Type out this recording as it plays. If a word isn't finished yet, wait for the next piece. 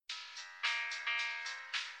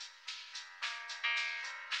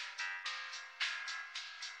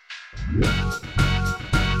Hello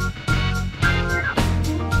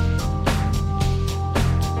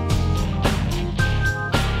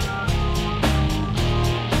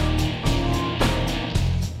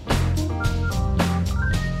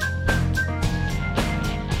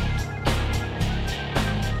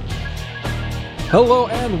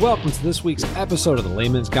and welcome to this week's episode of the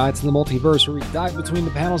Layman's Guide to the Multiverse, where we dive between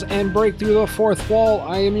the panels and break through the fourth wall.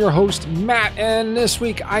 I am your host, Matt, and this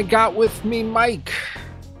week I got with me Mike.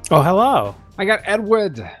 Oh, hello. I got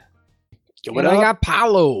Edward. And I got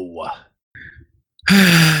Paolo.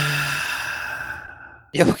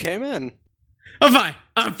 You okay, man? I'm fine.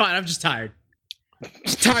 I'm just tired.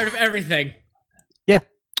 Just tired of everything. Yeah.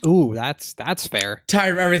 Ooh, that's fair.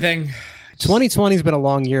 Tired of everything. 2020's been a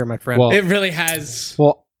long year, my friend. Well, It really has.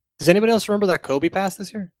 Well, does anybody else remember that Kobe passed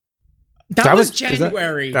this year? That was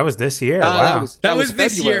January. That was this year. Wow. That was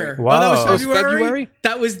this year. Wow. Oh, that That was was February?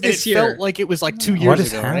 That was this It year. felt like it was like 2 years What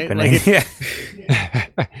is ago, happening? right? Yeah.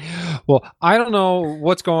 well, I don't know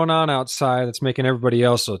what's going on outside that's making everybody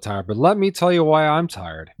else so tired, but let me tell you why I'm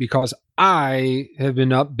tired. Because I have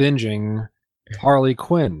been up binging Harley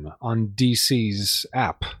Quinn on DC's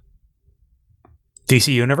app.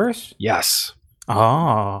 DC Universe? Yes.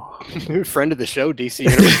 Oh. Friend of the show, DC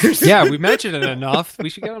Universe. Yeah, we mentioned it enough. We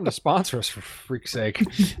should get them to sponsor us, for freak's sake.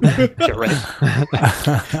 Yeah, right.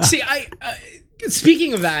 See,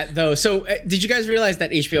 speaking of that though, so did you guys realize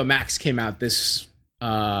that HBO Max came out this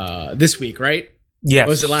week, right? Yes. Or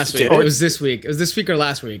was it last week? Did it? It was this week. It was this week or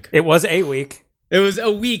last week? It was a week. It was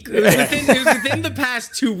a week. It was within the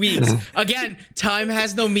past 2 weeks. Again, time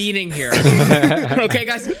has no meaning here. Okay,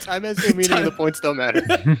 guys. Time has no meaning, the points don't matter.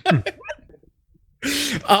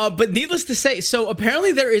 But needless to say, so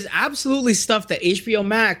apparently there is absolutely stuff that HBO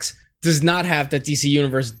Max does not have that DC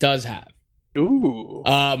Universe does have. Ooh.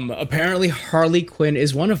 Apparently Harley Quinn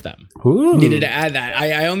is one of them. Ooh. Needed to add that.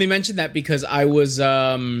 I only mentioned that because I was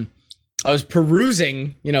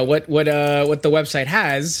perusing, what the website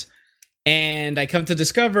has, and I come to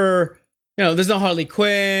discover, there's no Harley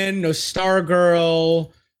Quinn, no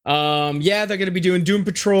Stargirl. Yeah, they're gonna be doing Doom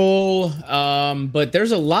Patrol. But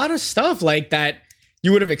there's a lot of stuff like that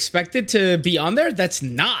you would have expected to be on there that's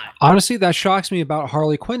not. Honestly, that shocks me about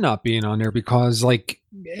Harley Quinn not being on there because,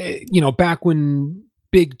 back when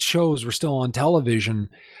big shows were still on television,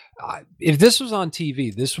 if this was on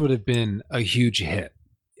TV, this would have been a huge hit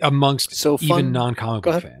amongst even non-comic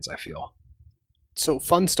book fans, I feel. So,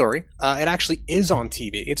 fun story. It actually is on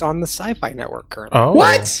TV. It's on the Sci-Fi Network currently. Oh.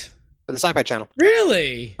 What? For the Sci-Fi Channel.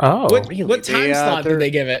 Really? Oh. What time slot did they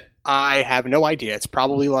give it? I have no idea. It's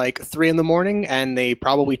probably like 3 a.m, and they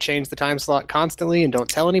probably change the time slot constantly and don't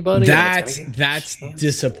tell anybody. That's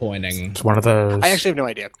disappointing. It's one of those. I actually have no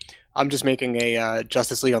idea. I'm just making a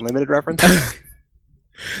Justice League Unlimited reference.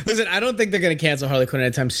 Listen, I don't think they're going to cancel Harley Quinn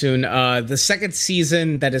anytime soon. The second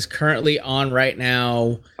season that is currently on right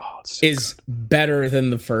now is better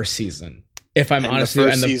than the first season. If I'm honest with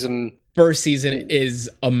you, and the first season is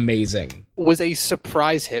amazing. Was a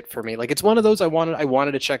surprise hit for me. Like, it's one of those I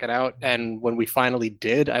wanted to check it out, and when we finally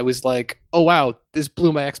did, I was like, oh wow, this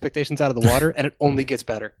blew my expectations out of the water, and it only gets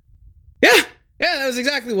better. Yeah, that was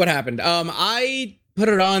exactly what happened. I put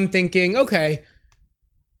it on thinking, okay,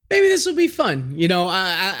 maybe this will be fun.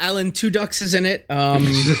 Alan Two Ducks is in it.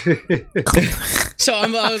 So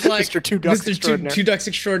I was like, Mr. Two Ducks Extraordinaire. Two Ducks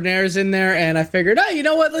Extraordinaire is in there, and I figured, you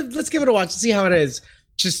know what? Let's give it a watch and see how it is.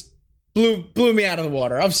 Just blew me out of the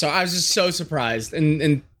water. I'm sorry. I was just so surprised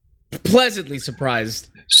and pleasantly surprised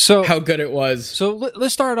how good it was. So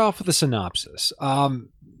let's start off with a synopsis.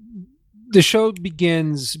 The show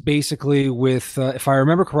begins basically with, if I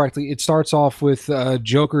remember correctly, it starts off with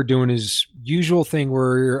Joker doing his usual thing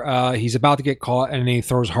where he's about to get caught and he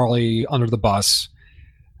throws Harley under the bus.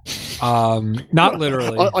 Not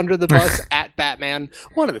literally. Under the bus at Batman.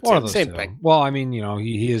 One of the two. Same thing. Well, I mean,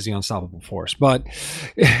 he is the unstoppable force. But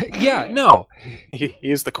yeah, no. He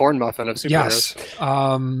is the corn muffin of superheroes.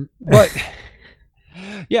 Yes. But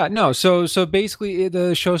yeah, no. So basically,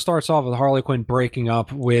 the show starts off with Harley Quinn breaking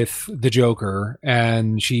up with the Joker,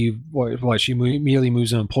 and she immediately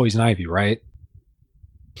moves in Poison Ivy, right?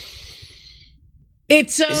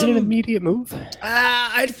 Is it an immediate move?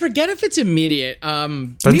 I'd forget if it's immediate.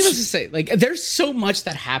 Needless to say, there's so much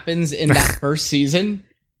that happens in that first season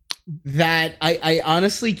that I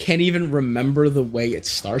honestly can't even remember the way it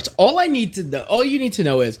starts. All you need to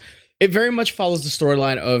know is it very much follows the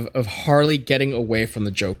storyline of Harley getting away from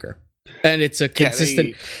the Joker, and it's a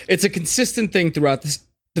consistent thing throughout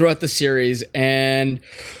the series, and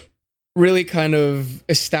really kind of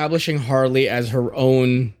establishing Harley as her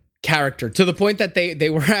own character to the point that they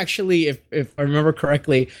were actually, if I remember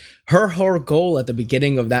correctly, her whole goal at the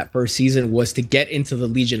beginning of that first season was to get into the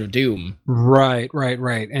Legion of Doom. Right.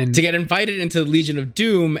 And To get invited into the Legion of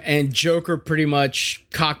Doom, and Joker pretty much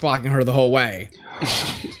cock-blocking her the whole way.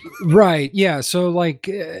 right, yeah. So like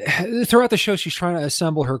throughout the show, she's trying to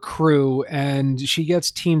assemble her crew, and she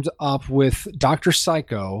gets teamed up with Dr.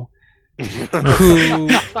 Psycho, who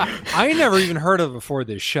I never even heard of before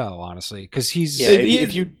this show, honestly, because he's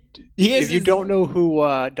if you don't know who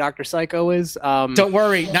Dr. Psycho is, Don't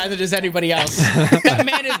worry, neither does anybody else.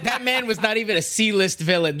 That man was not even a C-list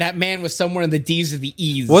villain. That man was somewhere in the D's or the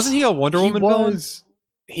E's. wasn't he a Wonder Woman villain?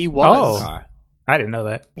 He was. Oh, I didn't know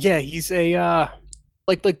that. Yeah, he's a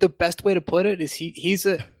like the best way to put it is he's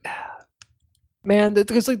a man.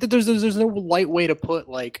 There's like there's no light way to put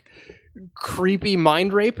like creepy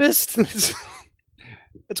mind rapist.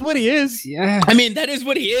 That's what he is. Yeah. I mean, that is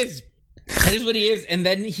what he is. That is what he is. And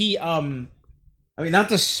then he, I mean, not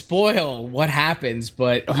to spoil what happens,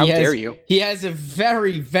 but How dare you? He has a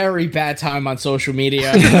very, very bad time on social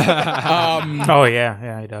media. Oh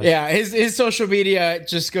yeah, he does. Yeah, his social media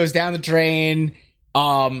just goes down the drain.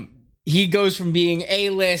 He goes from being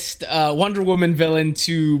A-list Wonder Woman villain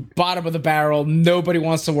to bottom of the barrel. Nobody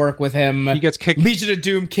wants to work with him. He gets kicked. Legion of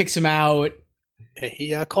Doom kicks him out.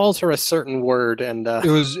 He calls her a certain word, and It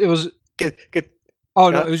was. get Oh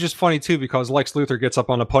no, it was just funny too because Lex Luthor gets up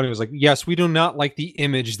on the podium and was like, "Yes, we do not like the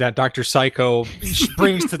image that Dr. Psycho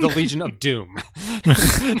brings to the Legion of Doom."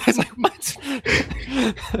 It's like what?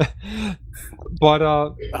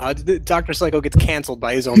 But Dr. Psycho gets canceled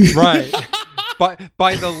by his own people. right,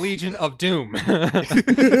 by the Legion of Doom.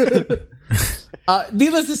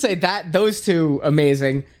 Needless to say, that those two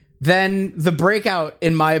amazing. Then the breakout,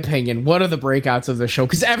 in my opinion, one of the breakouts of the show,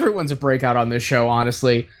 because everyone's a breakout on this show,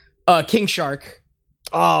 honestly. King Shark.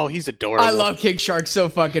 Oh, he's adorable. I love King Shark so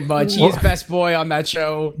fucking much. He's best boy on that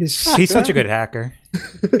show. He's such a good hacker.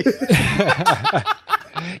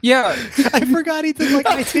 Yeah, I forgot he did like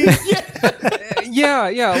IT.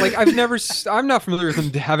 yeah. Like I'm not familiar with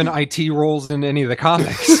him having IT roles in any of the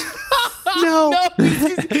comics. No.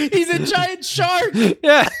 He's a giant shark.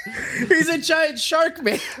 Yeah, He's a giant shark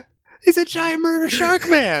man. He's a giant murder shark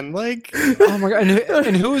man. Like, oh my god!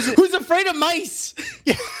 And who is it? Who's afraid of mice?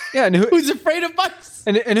 Yeah, and Who's afraid of mice?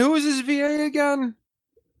 and who is his VA again?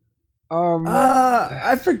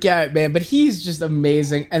 I forget, man, but he's just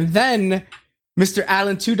amazing. And then Mr.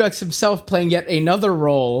 Alan Tudyk himself playing yet another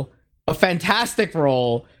role, a fantastic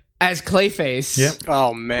role as Clayface. Yep.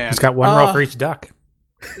 oh man. He's got one roll for each duck.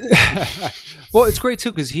 Well, it's great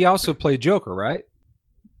too because he also played Joker, right?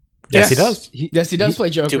 Yes, he does. Yes, he does play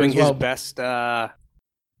Joker doing as well. his best. Oh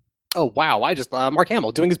wow! I just Mark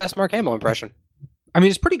Hamill doing his best Mark Hamill impression. I mean,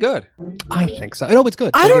 it's pretty good. I think so. No, it's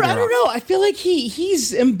good. I Don't don't get me wrong. know. I feel like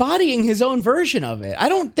he's embodying his own version of it. I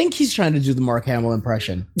don't think he's trying to do the Mark Hamill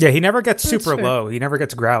impression. Yeah, he never gets That's super fair. low. He never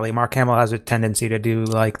gets growly. Mark Hamill has a tendency to do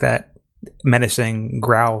like that menacing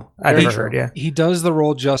growl. I've Very never true. heard. Yeah, He does the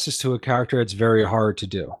role justice to a character it's very hard to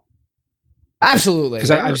do. Absolutely.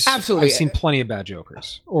 Because Absolutely. I've seen plenty of bad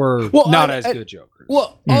Jokers, or Well, not I- as I- good Jokers.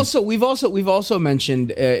 Well, also we've also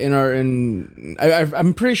mentioned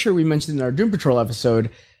I'm pretty sure we mentioned in our Doom Patrol episode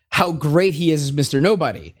how great he is as Mr.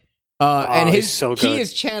 Nobody. And he's so he good.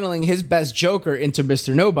 is channeling his best Joker into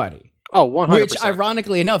Mr. Nobody. Oh, 100%. Which,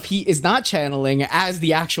 ironically enough, he is not channeling as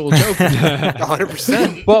the actual Joker.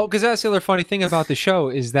 100%. Well, because that's the other funny thing about the show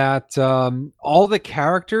is that all the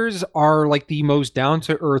characters are like the most down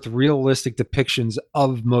to earth, realistic depictions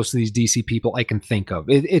of most of these DC people I can think of.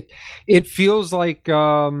 It feels like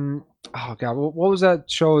oh god, what was that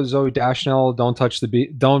show? Zoe Deschanel, Don't Trust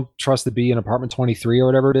the Bee in Apartment 23 or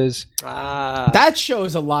whatever it is, That show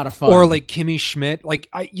is a lot of fun. or like Kimmy Schmidt. Like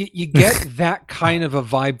you get that kind of a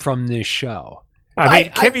vibe from this show. I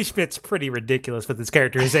mean, Kimmy Schmidt's pretty ridiculous with his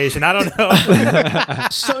characterization. I don't know.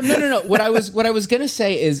 So no. What I was gonna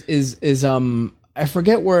say is I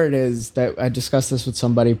forget where it is that I discussed this with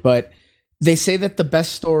somebody, but they say that the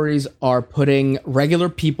best stories are putting regular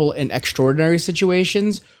people in extraordinary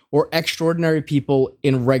situations or extraordinary people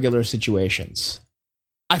in regular situations.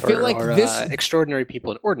 I feel like this extraordinary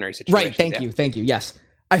people in ordinary situations. right. Thank you. Yes,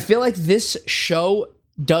 I feel like this show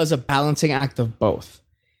does a balancing act of both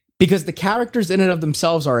because the characters in and of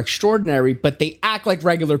themselves are extraordinary, but they act like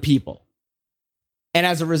regular people. And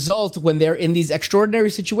as a result, when they're in these extraordinary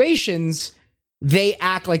situations, they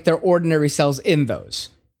act like they're ordinary selves in those.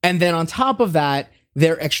 And then on top of that,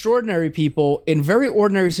 they're extraordinary people in very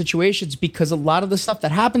ordinary situations because a lot of the stuff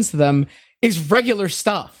that happens to them is regular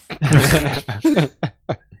stuff.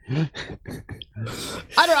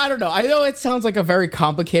 I don't know. I know it sounds like a very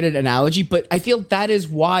complicated analogy, but I feel that is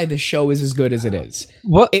why the show is as good as it is.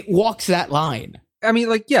 What It walks that line. I mean,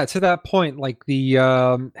 like, yeah, to that point, like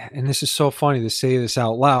and this is so funny to say this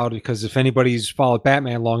out loud because if anybody's followed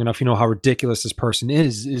Batman long enough, you know how ridiculous this person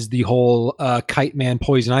is the whole Kite Man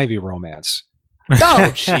Poison Ivy romance.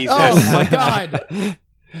 Oh, Jesus. oh my God.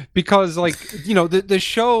 Because, like, you know, the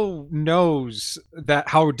show knows that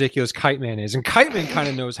how ridiculous Kite Man is, and Kite Man kind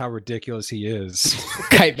of knows how ridiculous he is.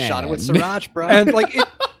 Kite Man. Shot it with Sriracha, bro. And like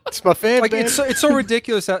It's my fan, like man. it's so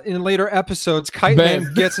ridiculous that in later episodes, Kite Man.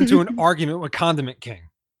 Man gets into an argument with Condiment King.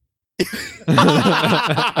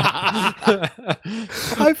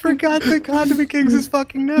 I forgot that Condiment King's his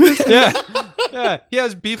fucking nemesis. yeah, he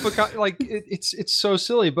has beef with it's so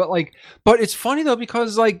silly, but it's funny though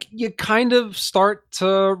because like you kind of start to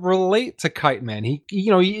relate to Kite Man. He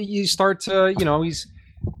you start to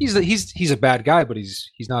he's a bad guy, but he's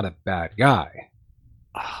not a bad guy.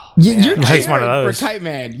 You're He's cheering one of those. for Kite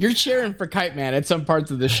Man. You're cheering for Kite Man at some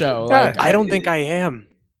parts of the show. Yeah, Like, I don't think I am.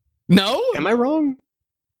 No? Am I wrong?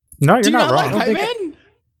 No, Do you're you not not wrong. like I don't Kite think Man?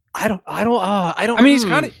 I don't. I mean, he's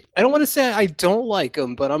kind of I don't want to say I don't like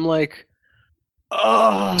him, but I'm like,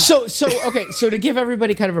 So okay, so to give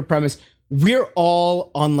everybody kind of a premise, we're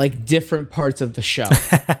all on like different parts of the show.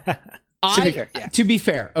 To be fair, yeah. To be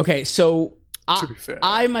fair, okay, so To be fair.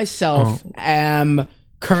 I myself am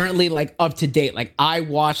currently like up to date. Like I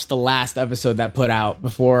watched the last episode that put out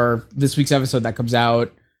before this week's episode that comes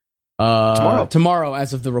out tomorrow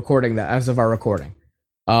as of our recording.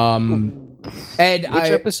 Ed, Which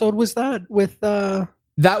episode was that with that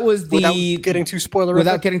was without the getting too spoilerific?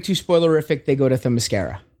 without getting too spoilerific, they go to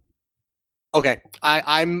Themyscira. Okay,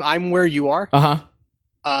 I'm where you are. Uh-huh.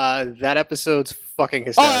 That episode's fucking Oh,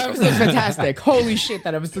 hysterical. that episode's fantastic. Holy shit,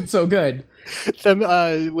 that episode's so good.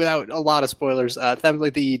 Without a lot of spoilers, like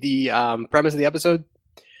the premise of the episode,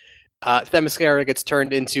 Themyscira gets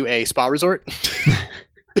turned into a spa resort.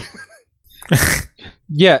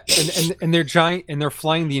 yeah, and they're giant and they're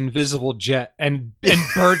flying the invisible jet, and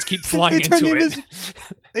birds keep flying They turn into the it.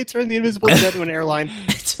 They turn the invisible jet into an airline.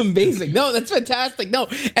 It's amazing. No, that's fantastic. No,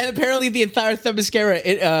 and apparently the entire Themyscira,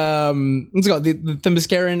 what's it called? The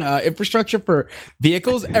Themysciran infrastructure for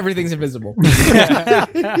vehicles, everything's invisible.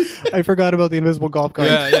 I forgot about the invisible golf cart.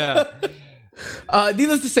 Yeah.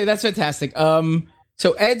 Needless to say, that's fantastic.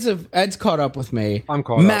 So Ed's caught up with me. I'm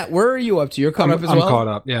caught Matt, up. where are you up to? You're caught up as I'm well. caught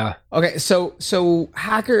up. Yeah. Okay, so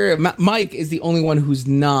Hacker Mike is the only one who's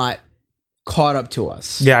not caught up to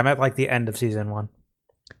us. Yeah, I'm at like the end of season 1.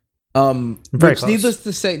 Which close. needless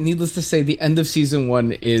to say, the end of season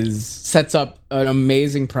 1 sets up an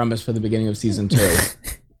amazing premise for the beginning of season 2.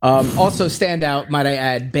 Also, standout, might I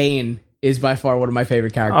add, Bane is by far one of my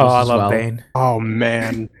favorite characters. Oh, I as love well. Bane. Oh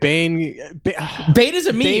man, Bane Bane is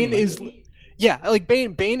a meme. Bane is, yeah, like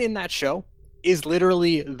Bane in that show is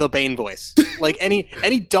literally the Bane voice. Like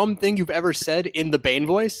any dumb thing you've ever said in the Bane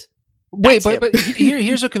voice. Wait, That's but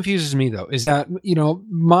here's what confuses me though is that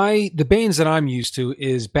the Banes that I'm used to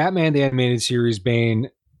is Batman the animated series Bane,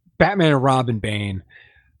 Batman and Robin Bane,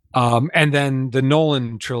 and then the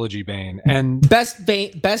Nolan trilogy Bane. And best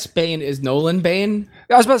Bane is Nolan Bane.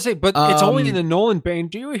 I was about to say, but it's only in the Nolan Bane.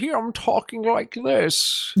 Do you hear him talking like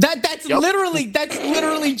this? That's Yep.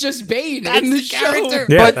 literally just Bane That's in the the show. character.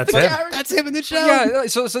 Yeah, But- that's but- it. That's him in the show. Yeah,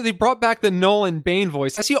 so they brought back the Nolan Bane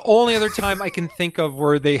voice. That's the only other time I can think of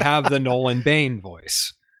where they have the Nolan Bane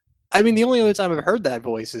voice. I mean, the only other time I've heard that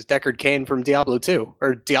voice is Deckard Cain from Diablo 2,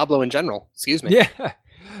 or Diablo in general. Excuse me.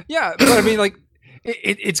 Yeah, but I mean, like,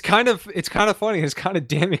 it's kind of funny. It's kind of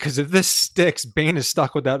damning because if this sticks, Bane is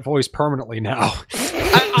stuck with that voice permanently now.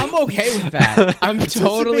 I'm okay with that. I'm doesn't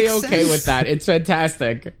totally make okay sense. with that. It's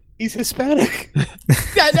fantastic. He's Hispanic.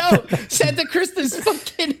 I know. Santa Crista's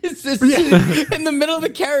fucking in the middle of the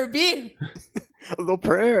Caribbean. The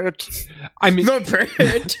Prince. I mean, The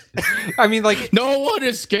Prince. I mean, like, No one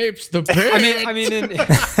escapes the Prince. I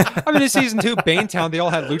mean, in season 2, Banetown, they all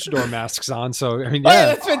had luchador masks on. So I mean, Oh, yeah, yeah,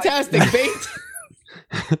 that's fantastic. Bane.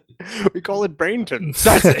 We call it Brainton.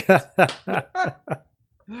 that's it.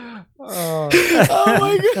 Oh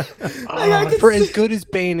my god. I can For see- as good as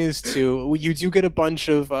Bane is too, you do get a bunch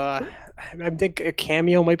of I think a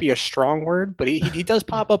cameo might be a strong word, but he does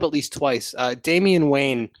pop up at least twice. Damian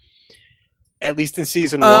Wayne, at least in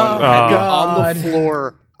season 1, Oh, had me God. on the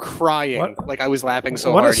floor crying. What? Like I was laughing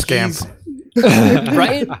so What a hard. scamp.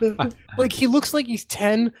 Right? Like he looks like he's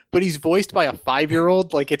 10, but he's voiced by a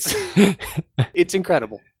 5-year-old. Like it's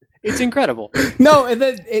incredible. It's incredible. No, and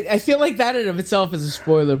then I feel like that in of itself is a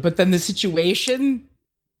spoiler, but then the situation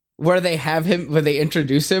where they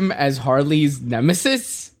introduce him as Harley's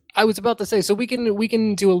nemesis. I was about to say, so we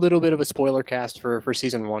can do a little bit of a spoiler cast for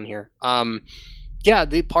season 1 here. Yeah,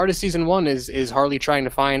 the part of season 1 is Harley trying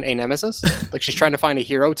to find a nemesis. Like she's trying to find a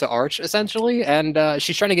hero to arch, essentially, and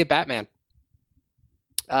she's trying to get Batman.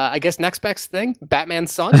 I guess next best thing,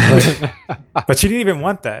 Batman's son. But she didn't even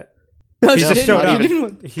want that. No, He she just didn't. showed He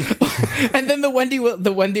up. didn't. And then the Wendy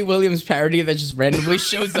Williams parody that just randomly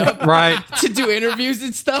shows up Right. to do interviews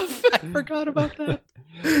and stuff. I forgot about that.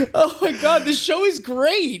 Oh my god, the show is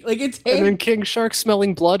great. Like it's And then King Shark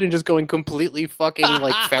smelling blood and just going completely fucking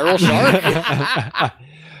like feral shark.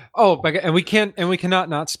 And we cannot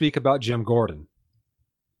not speak about Jim Gordon.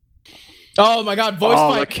 oh my god, voiced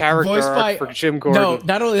by the character voiced arc by for Jim Gordon. no,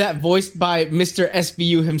 not only that, voiced by Mr.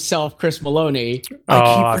 SVU himself, Chris Maloney. I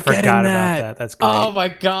forgot forgetting about that. that. That's great. Oh my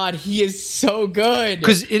god, he is so good.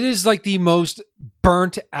 Because it is like the most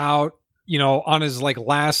burnt out, on his like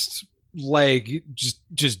last leg,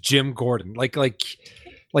 just Jim Gordon. Like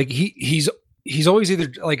he's always either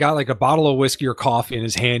like got like a bottle of whiskey or coffee in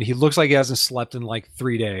his hand. He looks like he hasn't slept in like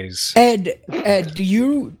 3 days. Ed, do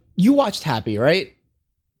you watched Happy, right?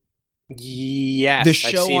 Yes, The I've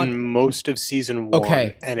show seen on- most of season 1,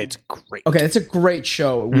 Okay. and it's great. Okay, that's a great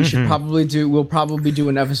show. We should Mhm. we'll probably do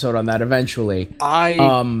an episode on that eventually. I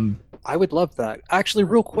would love that. Actually,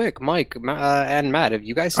 real quick, Mike and Matt, have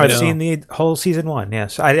you guys seen I've know. seen the whole season 1.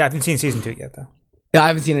 Yes, I haven't seen season 2 yet though. I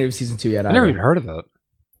haven't seen any of season 2 yet. I never either. even heard of it.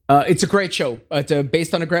 It's a great show. It's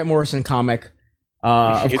based on a Grant Morrison comic,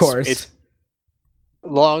 of course. It's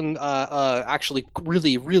long, actually,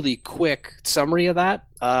 really, really quick summary of that.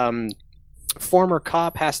 Former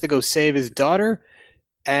cop has to go save his daughter,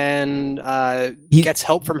 and He- gets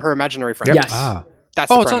help from her imaginary friend. Yes. Ah. That's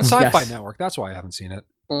the Oh, it's on premise. Sci-Fi Yes. Network. That's why I haven't seen it.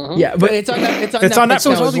 Mhm. Yeah, but it's on It's Netflix on now Netflix. as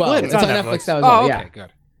So it's well. good. It's It's on on Netflix Netflix. now as Oh, well. okay, Yeah. good.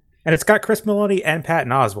 And it's got Chris Maloney and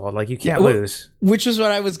Patton Oswalt. Like you can't well- lose. Which is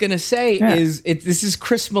what I was gonna say. Yeah. This is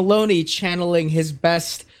Chris Maloney channeling his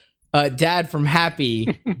best dad from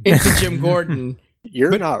Happy into Jim Gordon,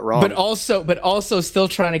 You're not wrong. but also still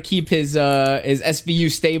trying to keep his SVU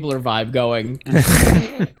Stabler vibe going.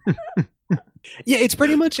 yeah, it's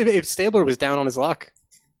pretty much if Stabler was down on his luck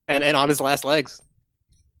and on his last legs.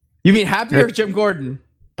 You mean Happy or Jim Gordon?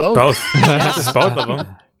 Both. Yes, both of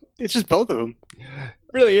them. It's just both of them.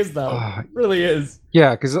 Really is though. Ah. Really is.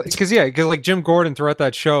 Yeah, because like Jim Gordon throughout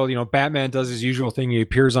that show, Batman does his usual thing. He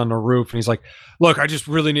appears on the roof and he's like, "Look, I just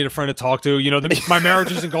really need a friend to talk to. My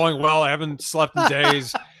marriage isn't going well. I haven't slept in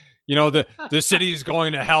days. The city is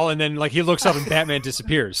going to hell." And then like he looks up and Batman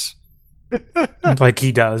disappears. Like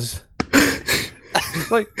he does.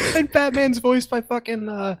 And Batman's voiced by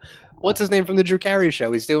fucking what's his name from the Drew Carey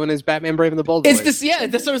show? He's doing his Batman Brave and the Bold. It's voice. this. Yeah,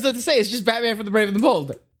 that's what I was about to say. It's just Batman for the Brave and the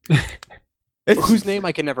Bold. Whose name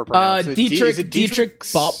I can never pronounce. Dietrich Is it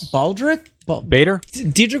Baldrick? Bader?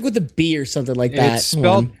 Dietrich with a B or something like that. It's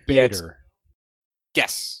spelled Bader.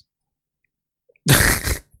 Yes.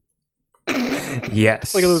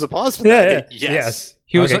 Yes. Like there was a pause for Yeah, that. yeah. Yes. Yes.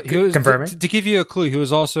 He was. Okay, He was confirming. to give you a clue. He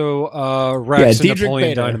was also Rex in Dietrich Napoleon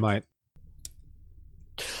Bader. Dynamite.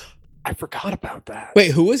 I forgot about that.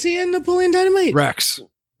 Wait, who was he in Napoleon Dynamite? Rex.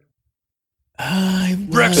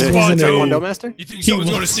 Rex The Sponto. Taekwondo master? You think someone's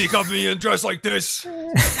gonna sneak up me and dress like this?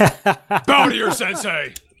 Bow to your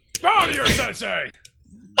sensei. Bow to your sensei.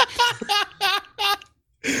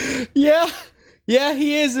 Yeah,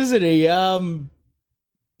 he is, isn't he?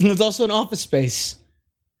 There's also an Office Space.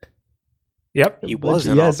 Yep. He was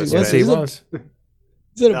in Yes, he Office was. Yes, Space. he was.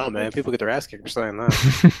 No, man. People get their ass kicked for saying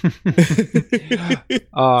that.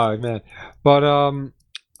 Oh man, but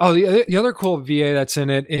the other cool VA that's in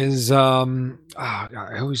it is God,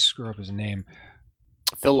 I always screw up his name.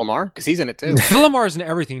 Phil Lamar? Because he's in it too. Phil Lamar's in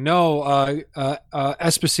everything. No,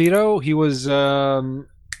 Esposito. He was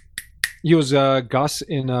Gus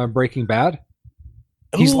in Breaking Bad.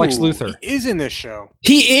 He's Lex Ooh, Luthor, He is in this show.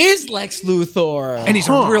 He is Lex Luthor. and he's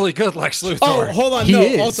a really good Lex Luthor. Oh, hold on. He No,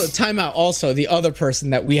 is. also, time out. Also, the other person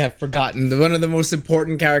that we have forgotten, one of the most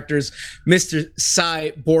important characters, Mr.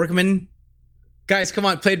 Cy Borgman. Guys, come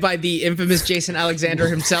on, played by the infamous Jason Alexander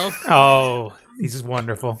himself. Oh, he's just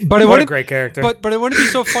wonderful. But it what a wouldn't- great character. But it wouldn't be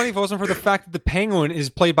so funny if it wasn't for the fact that the Penguin is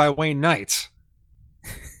played by Wayne Knight.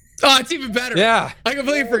 Oh, it's even better. Yeah, I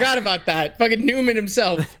completely forgot about that. Fucking Newman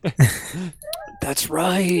himself. That's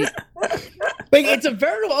right. Like it's a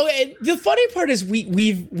veritable. And the funny part is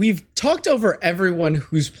we've talked over everyone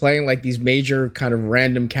who's playing like these major kind of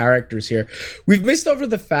random characters here. We've missed over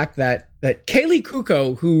the fact that Kaylee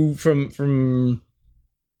Kuko, who from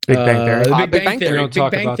Big Bang Theory. The Big Bang Theory. We don't Big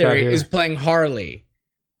talk Bang about that Theory here. is playing Harley,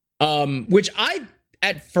 which I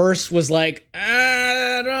at first was like,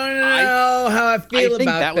 I don't know how I feel think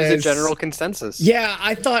about that this. was a general consensus. Yeah,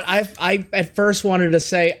 I thought I at first wanted to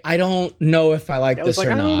say I don't know if I like I was this like,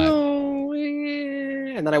 or I don't not. know.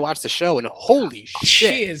 And then I watched the show, and holy She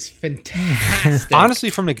shit! is fantastic. Honestly,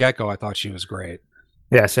 from the get go, I thought she was great.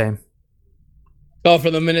 Yeah, same. Oh,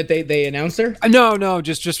 from the minute they announced her. No,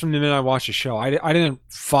 just from the minute I watched the show, I didn't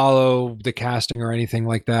follow the casting or anything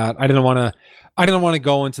like that. I didn't want to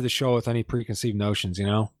go into the show with any preconceived notions, you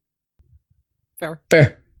know. Fair.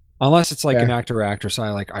 Unless it's like Fair. an actor or actress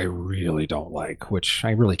I really don't like, which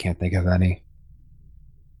I really can't think of any.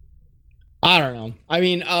 I don't know. I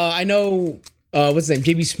mean, I know what's his name?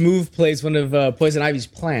 JB Smoove plays one of Poison Ivy's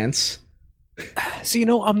plants.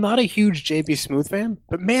 So I'm not a huge JB Smooth fan,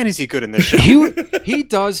 but man, is he good in this show. He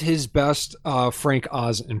does his best Frank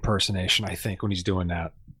Oz impersonation, I think, when he's doing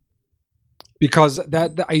that. Because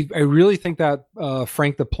I really think that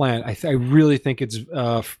Frank the Plant, I really think it's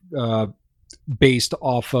based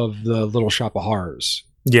off of the Little Shop of Horrors.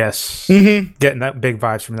 Yes. Mm-hmm. Getting that big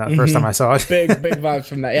vibes from that first time I saw it. Big vibes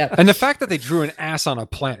from that. Yeah. And the fact that they drew an ass on a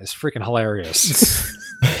plant is freaking hilarious.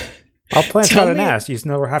 All plants Tell got an me- ass. You just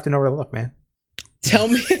have to know where to look, man. Tell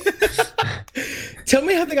me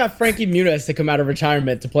how they got Frankie Muniz to come out of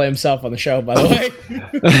retirement to play himself on the show. By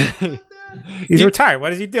the way, He's retired.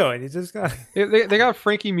 What is he doing? He's just got they got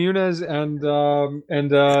Frankie Muniz and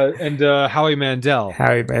Howie Mandel.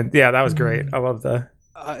 Howie, man. Yeah, that was great. I love the.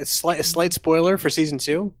 A slight spoiler for season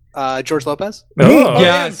 2. George Lopez. Oh,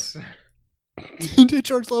 Yes.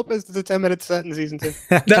 George Lopez does a 10-minute set in season 2.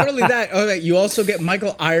 not only that, you also get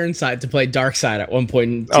Michael Ironside to play Darkseid at one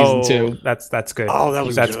point in season 2. That's good. Oh, that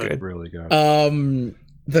was that's good. Really good.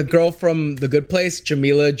 The girl from The Good Place,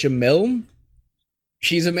 Jamila Jamil,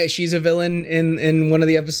 she's a villain in one of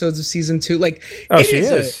the episodes of season 2. Like, Oh, it she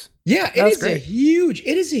is is. it That's is great.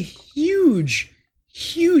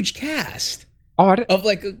 huge cast Oh, I didn't, of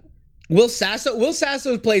like Will Sasso. Will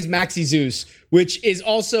Sasso plays Maxie Zeus, which is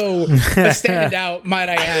also a standout, might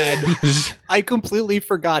I add. I completely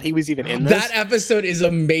forgot he was even in this. That episode is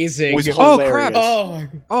amazing. was Oh, hilarious. crap. Oh,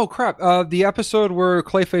 oh crap! The episode where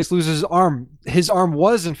Clayface loses his arm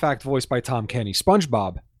was in fact voiced by Tom Kenny,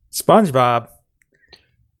 SpongeBob. SpongeBob.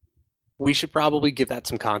 We should probably give that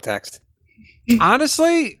some context.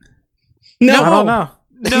 Honestly, no, I don't know.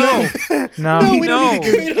 no. No. we don't need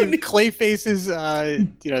to Give- give Clayface's,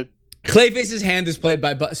 Clayface's hand is played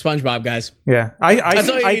by SpongeBob, guys. Yeah, That's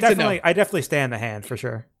all you need to know. I definitely stand the hand for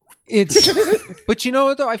sure. It's but you know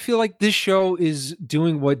what though, I feel like this show is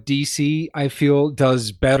doing what DC I feel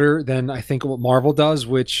does better than I think what Marvel does,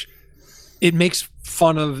 which it makes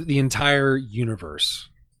fun of the entire universe.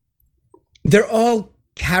 They're all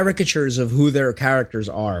caricatures of who their characters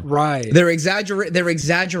are. Right. They're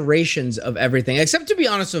exaggerations of everything, except, to be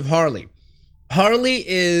honest, with Harley. Harley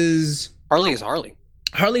is Harley.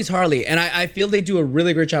 Harley's Harley, and I feel they do a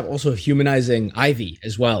really great job also of humanizing Ivy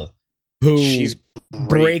as well. Who She's great.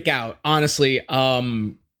 breakout, honestly.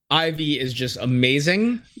 Ivy is just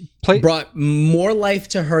amazing. Play- Brought more life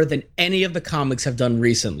to her than any of the comics have done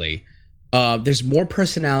recently. There's more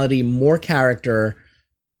personality, more character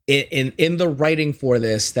in the writing for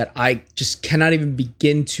this that I just cannot even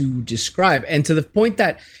begin to describe. And to the point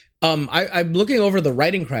that I'm looking over the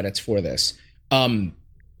writing credits for this.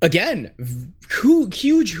 Again,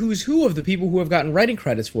 huge who's who of the people who have gotten writing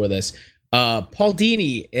credits for this. Paul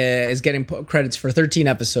Dini is getting credits for 13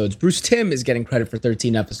 episodes. Bruce Timm is getting credit for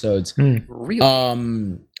 13 episodes. Really?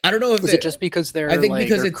 I don't know if Is it just because they're I think like,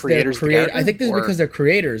 because they're it's creators their of the create. I think this is character, because they're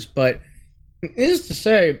creators, but it is to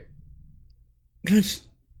say, it's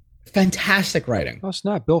fantastic writing. Oh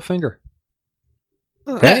snap, Bill Finger.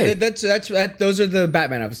 Hey. Those are the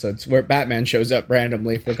Batman episodes where Batman shows up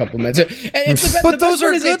randomly for a couple minutes. And it's the But best those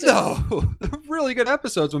part are is good it's- though. They're really good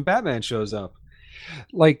episodes when Batman shows up.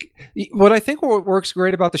 Like what I think what works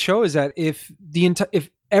great about the show is that if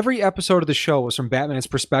every episode of the show was from Batman's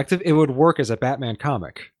perspective, it would work as a Batman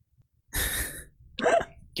comic.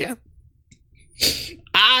 Yeah.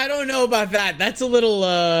 I don't know about that. That's a little.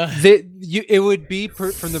 It would be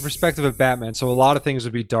from the perspective of Batman, so a lot of things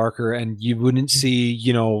would be darker, and you wouldn't see,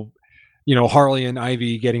 Harley and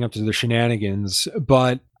Ivy getting up to their shenanigans.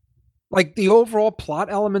 But like the overall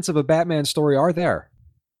plot elements of a Batman story are there.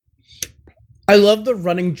 I love the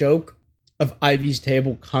running joke of Ivy's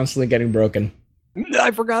table constantly getting broken.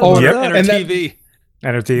 I forgot Oh, about yep. that. and her And that- TV.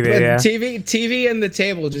 And her TV, But yeah. TV and the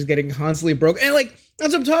table just getting constantly broken. And like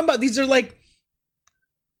that's what I'm talking about. These are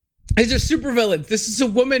super villains. This is a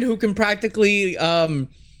woman who can practically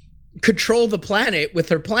control the planet with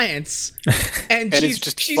her plants. And And she's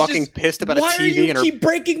fucking pissed about a why TV are you and her keep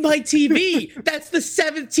breaking my TV? That's the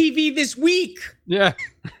 7th TV this week. Yeah.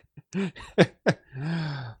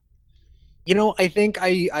 You know, I think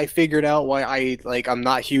I figured out why I'm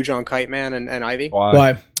not huge on Kite Man and Ivy.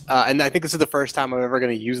 Why? And I think this is the first time I'm ever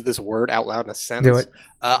going to use this word out loud in a sentence. Do it.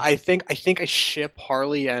 I think I ship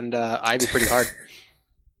Harley and Ivy pretty hard.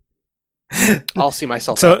 I'll see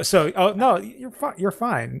myself. Oh no, you're fine. You're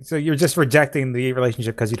fine. So you're just rejecting the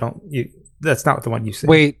relationship because that's not the one you said.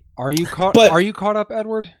 Wait, are you caught? But- Are you caught up,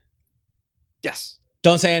 Edward? Yes,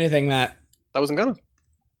 Don't say anything, Matt. I wasn't gonna.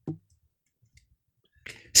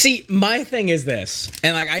 See, my thing is this,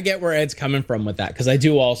 and like I get where Ed's coming from with that because I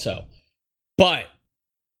do also, but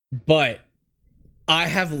I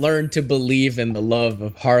have learned to believe in the love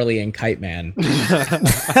of Harley and Kite Man.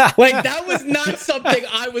 Like that was not something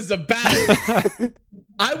I was about.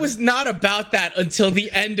 I was not about that until the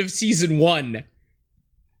end of season 1.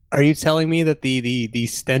 Are you telling me that the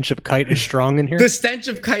stench of Kite is strong in here? The stench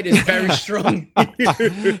of Kite is very strong. Kite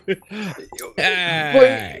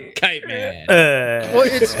Man. Well,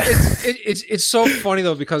 it's so funny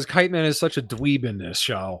though because Kite Man is such a dweeb in this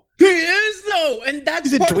show. He is though, and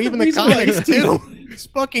that's He's a part of dweeb in the reason why- comics too. He's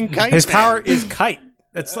fucking Kite. His Man. power is kite.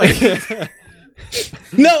 That's like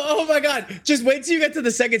No, oh my god! Just wait till you get to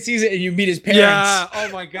the second season and you meet his parents. Yeah. Oh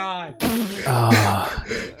my god.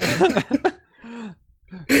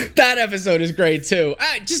 That episode is great too.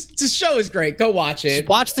 Just the show is great. Go watch Just it.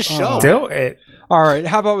 watch the show. do it. All right.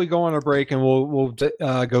 How about we go on a break and we'll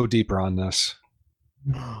go deeper on this.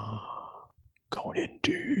 Going in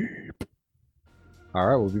deep. All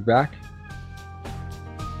right. We'll be back.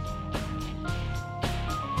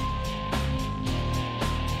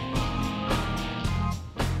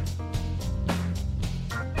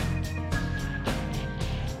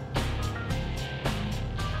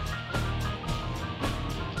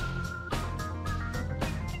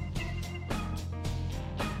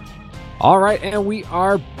 All right, and we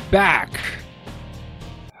are back.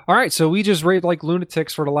 All right, so we just raved like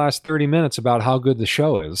lunatics for the last 30 minutes about how good the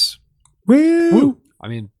show is. Woo! I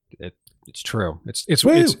mean, it's true. It's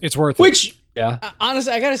Woo. it's worth it. Which, Yeah.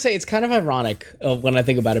 honestly, I gotta say, it's kind of ironic when I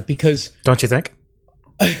think about it because Don't you think?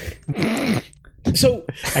 so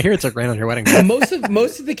I hear it's like right on your wedding. most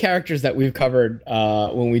of the characters that we've covered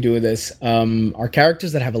when we do this are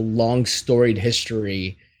characters that have a long storied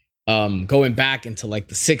history, going back into like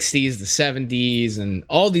the 60s, the 70s, and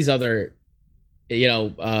all these other, Decades.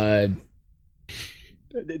 yeah,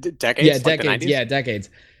 Like the decades, 90s? yeah, decades.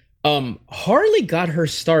 Harley got her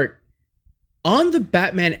start on the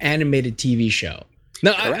Batman animated TV show.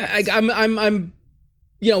 Now, I'm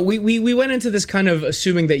we went into this kind of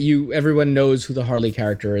assuming that everyone knows who the Harley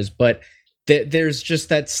character is, but there's just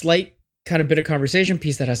that slight kind of bit of conversation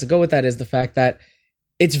piece that has to go with that is the fact that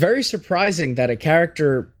it's very surprising that a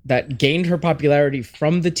character that gained her popularity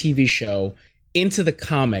from the TV show into the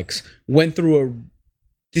comics went through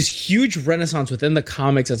this huge renaissance within the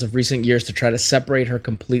comics as of recent years to try to separate her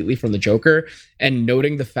completely from the Joker, and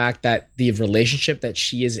noting the fact that the relationship that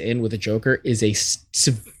she is in with the Joker is a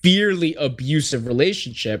severely abusive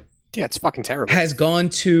relationship, Yeah, it's fucking terrible. has gone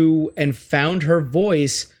to and found her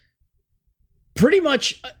voice pretty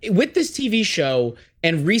much with this TV show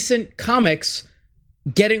and recent comics,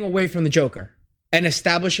 getting away from the Joker and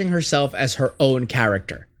establishing herself as her own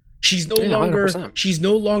character. She's no longer 100%. she's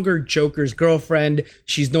no longer Joker's girlfriend.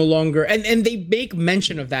 She's no longer and they make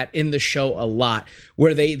mention of that in the show a lot,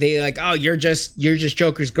 where they like, oh, you're just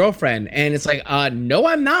Joker's girlfriend, and it's like, no,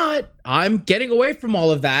 I'm not. I'm getting away from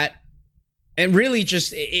all of that, and really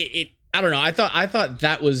just it I don't know. I thought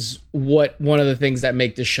that was what one of the things that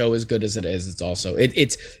make the show as good as it is. It's also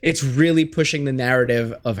it's really pushing the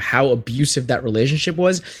narrative of how abusive that relationship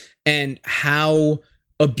was, and how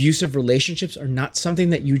abusive relationships are not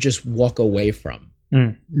something that you just walk away from.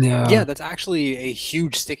 Yeah, that's actually a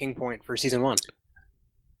huge sticking point for season 1.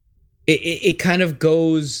 It kind of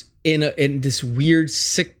goes in this weird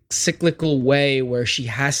cyclical way where she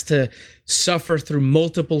has to suffer through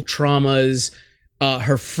multiple traumas.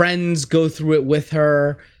 Her friends go through it with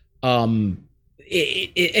her, and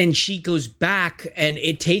she goes back, and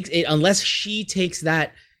it takes it unless she takes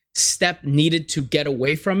that step needed to get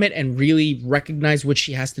away from it and really recognize what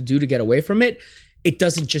she has to do to get away from it. It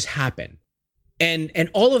doesn't just happen, and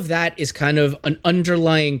all of that is kind of an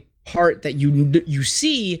underlying part that you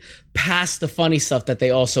see past the funny stuff that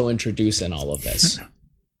they also introduce in all of this.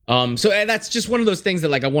 So that's just one of those things that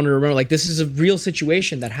like I want to remember. Like, this is a real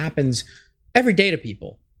situation that happens every day to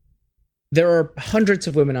people. There are hundreds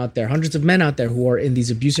of women out there, hundreds of men out there who are in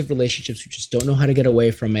these abusive relationships who just don't know how to get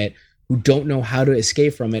away from it, who don't know how to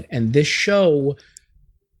escape from it. And this show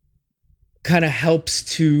kind of helps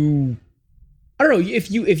to, I don't know, if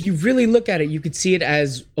you really look at it, you could see it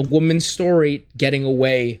as a woman's story getting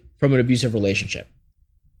away from an abusive relationship.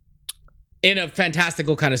 in a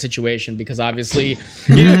fantastical kind of situation, because obviously,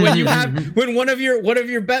 you know, when one of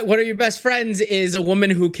your best friends is a woman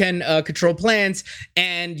who can control plants,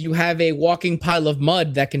 and you have a walking pile of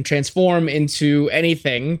mud that can transform into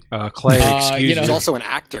anything. Clay, excuse He's me. also an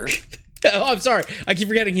actor. Oh, I'm sorry. I keep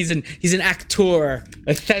forgetting he's an actor,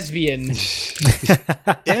 a thespian.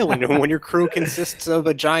 Yeah, when your crew consists of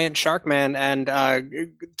a giant shark man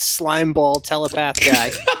and slime ball telepath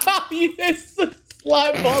guy. Yes, the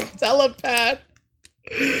slime ball telepath.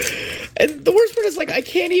 And the worst part is, like, I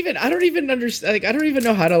don't even understand. Like, I don't even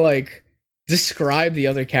know how to, like, describe the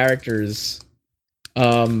other characters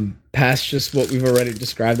past just what we've already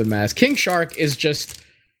described them as. King Shark is just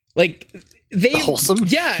like Wholesome.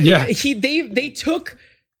 Yeah. They took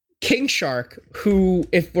King Shark, who,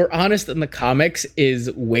 if we're honest, in the comics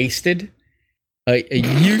is wasted, a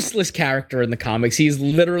useless character in the comics. He's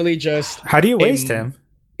literally just How do you waste him?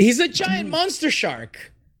 He's a giant monster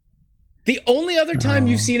shark. The only other time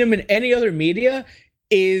you've seen him in any other media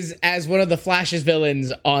is as one of the Flash's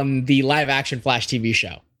villains on the live action Flash TV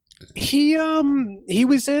show. He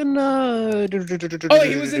was in Oh, he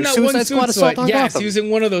was in that Suicide Squad Assault on Yes, Gotham. he was in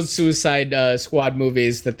one of those Suicide Squad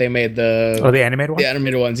movies that they made, the animated one? the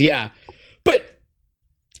animated ones. Yeah, but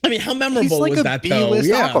I mean, how memorable He's like was a that though? B-list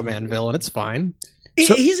Yeah. Aquaman villain. It's fine.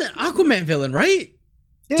 He's an Aquaman villain, right?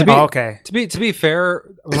 To be, okay. to be fair,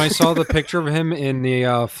 when I saw the picture of him in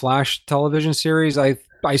the Flash television series, I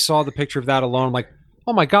saw the picture of that alone. I'm like,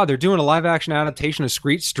 oh my god, they're doing a live action adaptation of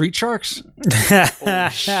Street Sharks. Holy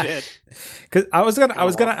shit. Because I was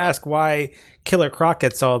gonna ask why Killer Croc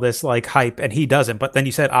gets all this like hype and he doesn't, but then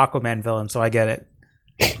you said Aquaman villain, so I get it.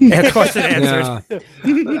 And question answered. Yeah.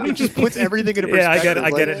 It just puts everything into perspective. Yeah,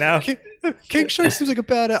 I get it now. King Shark seems like a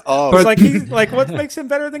bad. Oh, But like what makes him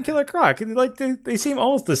better than Killer Croc? Like they seem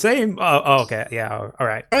almost the same. Oh, okay, yeah, all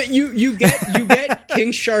right. You get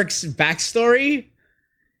King Shark's backstory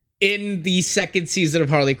in the second season of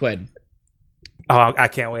Harley Quinn. Oh, I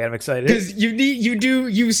can't wait! I'm excited. Because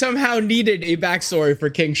you somehow needed a backstory for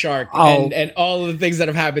King Shark and all of the things that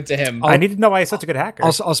have happened to him. I need to know why he's such a good hacker.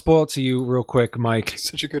 I'll spoil it to you real quick, Mike.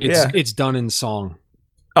 such a good. It's done in song.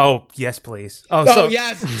 Oh yes, please.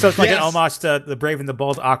 Yes. So it's like Yes. an homage to the Brave and the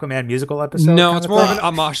Bold Aquaman musical episode. No, kind it's of more of thing? an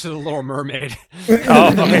homage to the Little Mermaid.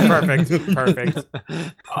 Oh, okay, perfect.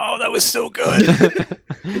 Oh, that was so good.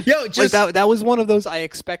 Yo, just that was one of those. I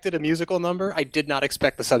expected a musical number. I did not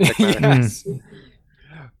expect the subject matter. Yes.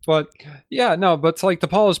 But yeah, no, but to, like, to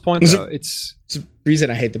Paula's point though, it's the reason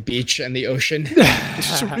I hate the beach and the ocean.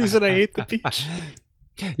 It's the reason I hate the beach.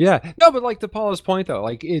 Yeah, no, but like to Paula's point though,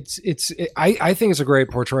 like I think it's a great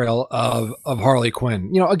portrayal of Harley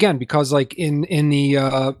Quinn. You know, again, because like in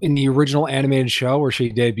the original animated show where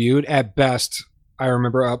she debuted, at best, I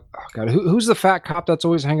remember. Oh God, who's the fat cop that's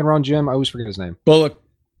always hanging around Jim? I always forget his name.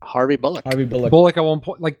 Harvey Bullock. Bullock at one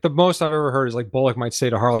point, like the most I've ever heard is like Bullock might say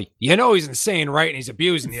to Harley, "You know he's insane, right? And he's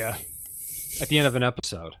abusing you." At the end of an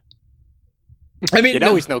episode. I mean, You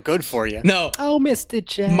know he's no good for you. no. Oh, Mr.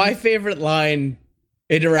 J. My favorite line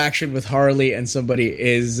interaction with Harley and somebody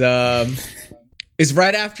is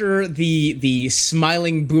right after the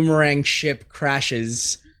smiling boomerang ship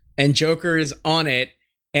crashes and Joker is on it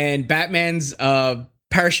and Batman's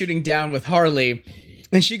parachuting down with Harley,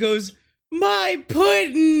 and she goes, "My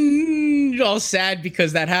pudding," all sad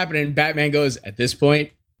because that happened, and Batman goes, "At this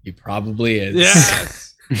point, he probably is." Yes.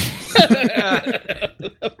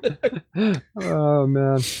 Oh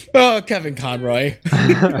man. Oh, Kevin Conroy.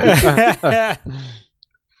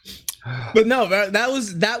 But no,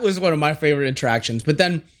 that was one of my favorite interactions. But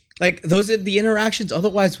then, like, those are the interactions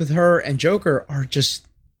otherwise with her and Joker are just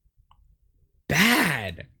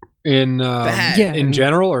bad. In Bad. in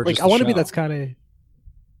general, or Like, just I want to the be that's show? kind of.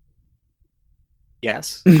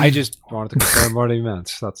 Yes. I just wanted to confirm what he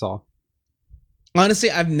meant. That's all.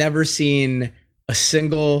 Honestly, I've never seen a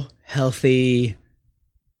single healthy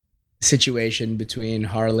situation between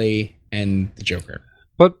Harley and the Joker.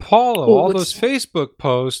 But Paulo, Well, all what's- those Facebook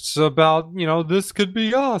posts about, you know, this could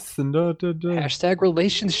be us and Hashtag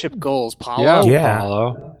relationship goals, Paulo. Yeah, Yeah.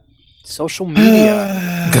 Paulo. Social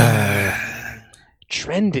media.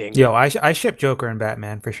 Trending. Yo, I ship Joker and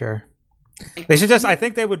Batman for sure. They should just. I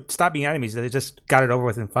think they would stop being enemies. They just got it over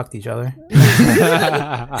with and fucked each other.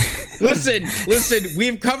 Listen,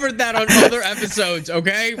 we've covered that on other episodes,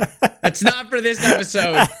 okay? That's not for this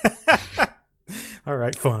episode. All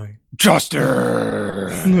right, fine.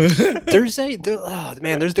 Juster. There was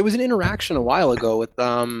an interaction a while ago with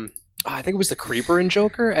I think it was the Creeper and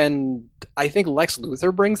Joker, and I think Lex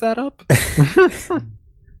Luthor brings that up.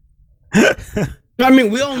 I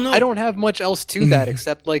mean, we all know. I don't have much else to that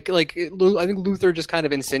except I think Luthor just kind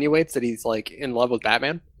of insinuates that he's like in love with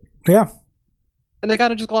Batman. Yeah. and they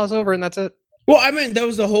kind of just gloss over, and that's it. Well, I mean, that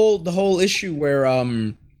was the whole issue where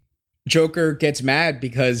Joker gets mad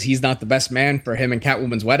because he's not the best man for him and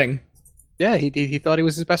Catwoman's wedding. Yeah, he thought he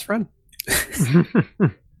was his best friend.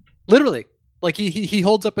 Literally, like he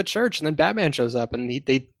holds up at church, and then Batman shows up, and he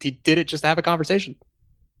did it just to have a conversation.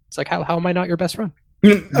 It's like, how am I not your best friend?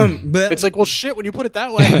 But It's like, well, shit, when you put it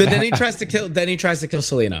that way. but then he tries to kill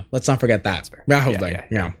Selena. Let's not forget that. That whole thing.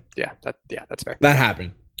 Yeah. That's fair. That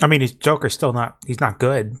happened. I mean, Joker's still not. He's not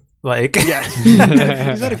good. Like, Yeah,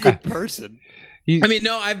 he's not a good person. I mean,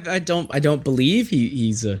 no, I don't believe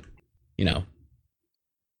he's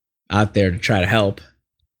out there to try to help.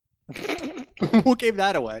 Who gave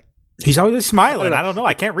that away? he's always smiling. I don't know.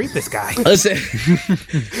 I can't read this guy. Listen,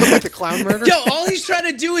 Like the clown murder? yo, all he's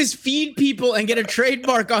trying to do is feed people and get a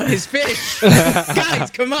trademark on his fish.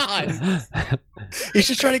 Guys, come on. He's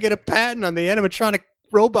just trying to get a patent on the animatronic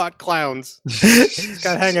robot clowns. He's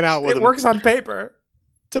got hanging out with It him. works on paper.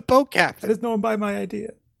 It's a boat captain. There's no one buy my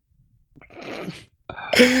idea.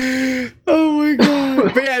 Oh my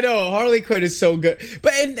god! But yeah, no, Harley Quinn is so good.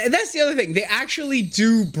 But and that's the other thing; they actually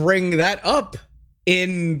do bring that up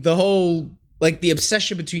in the whole, like, the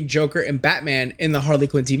obsession between Joker and Batman in the Harley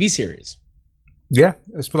Quinn TV series. Yeah,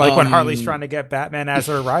 it's like when Harley's trying to get Batman as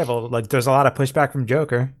her rival. Like, there's a lot of pushback from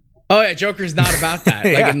Joker. Oh yeah, Joker's not about that.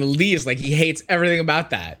 Like Yeah. in the least, like he hates everything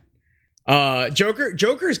about that.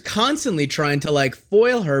 Joker's constantly trying to like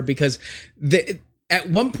foil her because at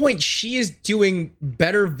one point she is doing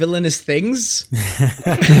better villainous things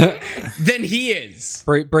than he is.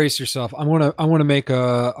 Brace yourself. I want to make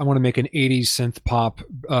an 80s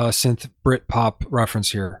synth Brit pop reference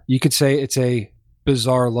here. You could say it's a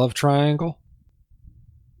bizarre love triangle.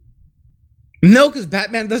 No, because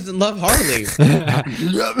Batman doesn't love Harley.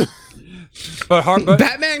 But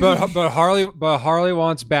Batman. Harley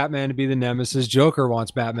wants Batman to be the nemesis. Joker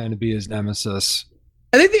wants Batman to be his nemesis.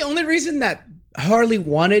 I think the only reason that Harley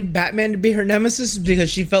wanted Batman to be her nemesis is because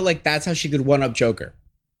she felt like that's how she could one up Joker.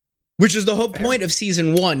 Which is the whole point of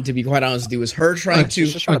season 1, to be quite honest with you, was her trying to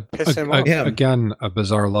She's just trying to piss him off. him. Again, a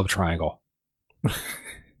bizarre love triangle.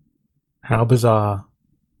 How bizarre.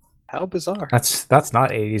 How bizarre. That's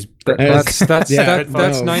not 80s. That's Yeah,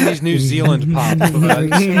 that's no. 90s New Zealand pop.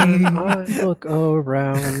 I look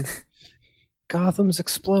around. Gotham's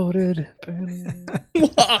exploded.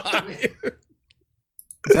 Why?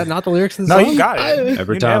 Is that not the lyrics of the No, song? you got it.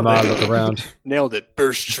 Every You time nailed I it. look around. Nailed it.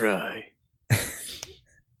 First try.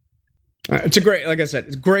 It's a great, like I said,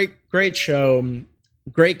 it's great show,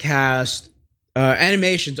 great cast.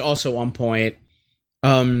 Animation's also on point.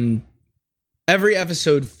 Every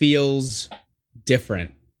episode feels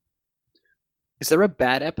different. Is there a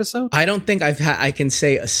bad episode? I don't think I can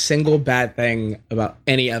say a single bad thing about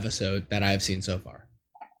any episode that I've seen so far.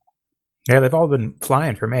 Yeah, they've all been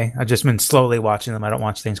flying for me. I've just been slowly watching them. I don't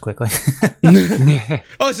watch things quickly.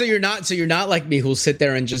 Oh, so you're not like me, who'll sit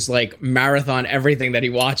there and just like marathon everything that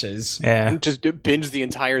he watches. Yeah. Just binge the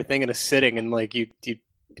entire thing in a sitting, and like you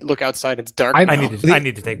look outside, it's dark. I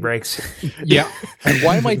need to take breaks. Yeah.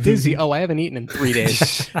 Why am I dizzy? Oh, I haven't eaten in 3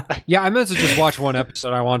 days. Yeah, I meant to just watch one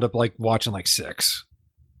episode. I wound up like watching like 6.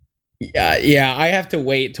 Yeah, I have to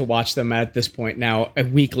wait to watch them at this point now,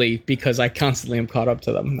 weekly, because I constantly am caught up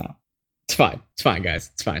to them now. It's fine, guys.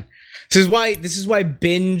 It's fine. This is why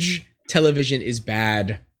binge television is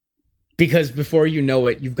bad, because before you know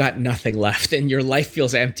it, you've got nothing left, and your life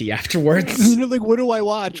feels empty afterwards. You're like, what do I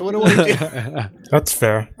watch? What do I do? That's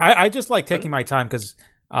fair. I just like taking my time because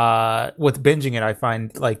with binging it, I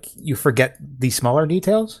find like you forget the smaller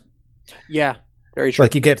details. Yeah, very true.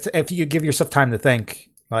 Like if you give yourself time to think,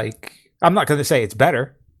 like, I'm not going to say it's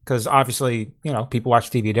better because obviously, people watch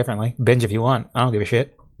TV differently. Binge if you want. I don't give a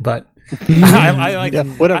shit. But I like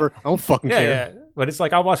whatever. I don't fucking care. Yeah. But it's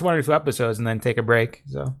like I'll watch 1 or 2 episodes and then take a break.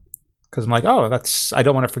 So because I'm like, I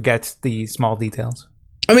don't want to forget the small details.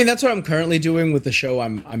 I mean, that's what I'm currently doing with the show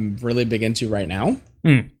I'm really big into right now.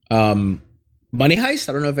 Money Heist.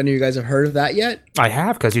 I don't know if any of you guys have heard of that yet. I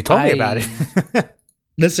have because you told me about it.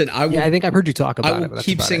 Listen, I think I've heard you talk about I it. will but that's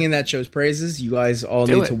keep about singing it. that show's praises. You guys all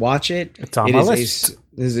Do need it. to watch it. It's on my list.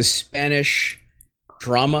 This is a Spanish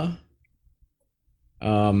drama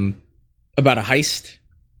about a heist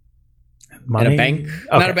Money? in a bank. Okay.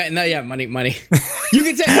 Not a bank. No, yeah, money. You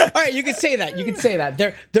can say, all right. You can say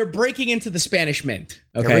that. They're breaking into the Spanish Mint.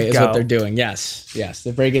 Okay, is go. what they're doing. Yes,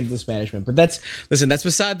 they're breaking into the Spanish Mint. But that's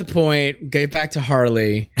beside the point. Get back to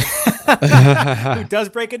Harley. Who does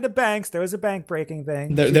break into banks? There was a bank breaking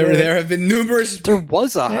thing. There have been numerous. There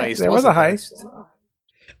was a heist. There was a wasn't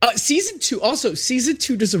heist. Season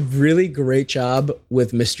 2 does a really great job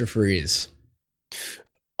with Mr. Freeze.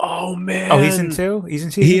 Oh man. Oh, he's in 2. He's in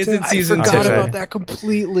season He is 2. in season I two. forgot Okay. about that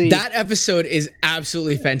completely. That episode is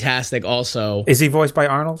absolutely fantastic. Also, Is he voiced by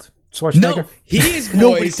Arnold Schwarzenegger? no, he is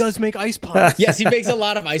no, but he voiced. does make ice puns. Yes, he makes a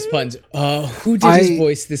lot of ice puns. Who did his I-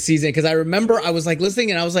 voice this season? Because I remember I was like listening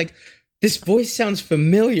and I was like, this voice sounds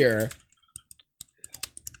familiar.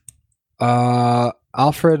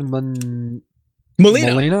 Alfred Molina.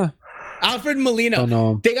 Molina. Alfred Molina. Oh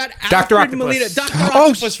no. They got Dr. Alfred Octopus. Molina. Dr. Oh,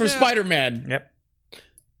 Octopus from snap. Spider-Man. Yep.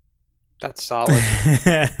 That's solid.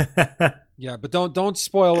 Yeah, but don't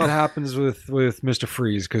spoil what happens with Mr.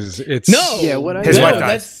 Freeze because it's No. Yeah, what I- His no, wife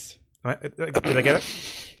dies. that's Did I get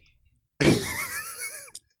it?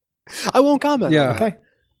 I won't comment. Yeah. Okay.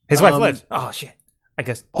 His wife Um, lives. Oh shit. I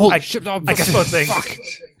guess. Holy I, shit! I guess both things.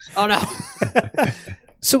 Oh no.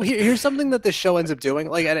 So here's something that the show ends up doing,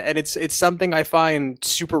 like, and it's something I find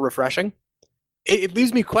super refreshing. It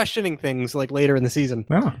leaves me questioning things like later in the season,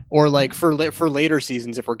 Oh. or like for later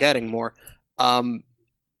seasons if we're getting more.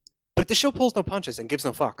 But the show pulls no punches and gives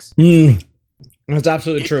no fucks. That's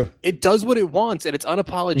absolutely true. It does what it wants, and it's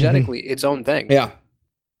unapologetically its own thing. Yeah.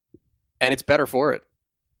 And it's better for it.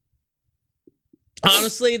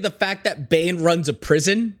 Honestly, the fact that Bane runs a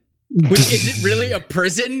prison, which isn't really a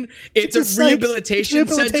prison, it's a rehabilitation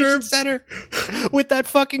center. With that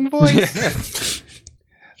fucking voice.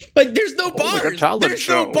 Like, there's no like a bars. talent There's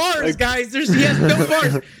no show. bars, Like- guys. He has no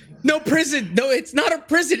bars. No prison. No, it's not a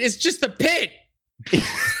prison. It's just a pit.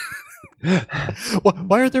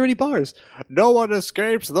 Why aren't there any bars? No one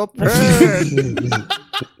escapes the pit.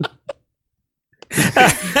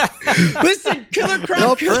 Listen, Killer The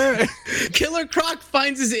Croc. pit. Killer Croc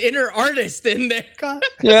finds his inner artist in there. God.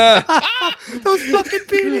 Yeah. Those fucking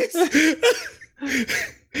beanies.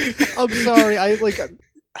 I'm sorry.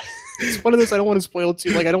 It's one of those I don't want to spoil too.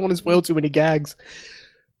 Like I don't want to spoil too many gags.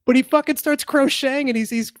 But he fucking starts crocheting, and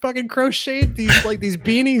he's fucking crocheted these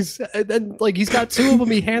beanies, and then like he's got 2 of them.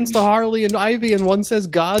 He hands to Harley and Ivy, and one says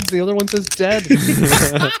 "Gods," the other one says "Dead." Wait,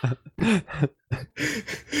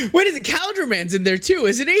 is it Calendar Man's in there too,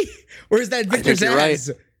 isn't he? Or is that Victor think you're right.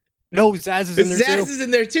 Zaz? No, Zaz is in there Zaz too. is in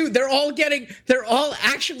there too. They're all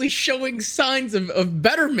actually showing signs of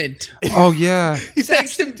betterment. Oh yeah. He's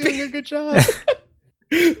Thanks to actually doing a good job.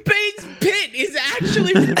 Bane's pit is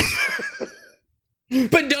actually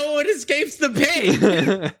but no one escapes the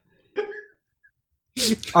pit.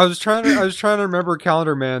 I was trying to remember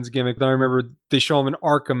Calendar Man's gimmick. Then I remember they show him in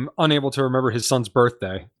Arkham, unable to remember his son's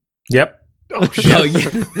birthday. Yep. Oh shit! Oh,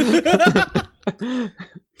 yeah.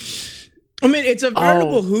 I mean, it's a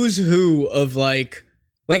veritable who's who of like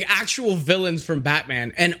actual villains from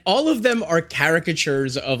Batman, and all of them are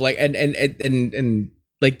caricatures of like and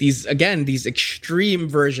like these extreme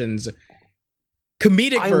versions,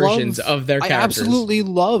 comedic versions of their I characters. absolutely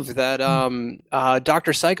love that.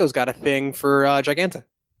 Dr. Psycho's got a thing for Giganta.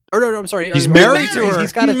 Or no, I'm sorry. He's or- married to her.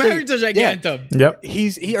 He's got a married thing. to Gigantum. Yep.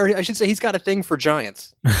 Or I should say, he's got a thing for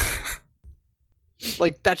giants.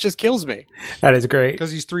 Like that just kills me. That is great.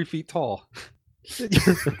 Because he's 3 feet tall.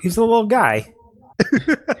 He's a little guy.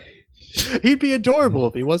 He'd be adorable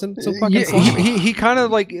if he wasn't so fucking Yeah, small. he kind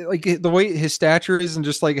of like the way his stature is and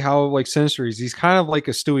just like how like sinister he is. He's kind of like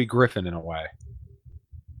a Stewie Griffin in a way.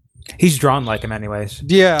 He's drawn like him, anyways.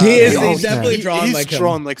 Yeah. He is. Oh, He's definitely he- drawn he's like him.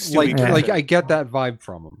 drawn like Stewie like Griffin. like I get that vibe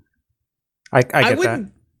from him. I get that.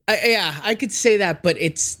 wouldn't. Yeah, I could say that, but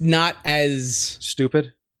it's not as.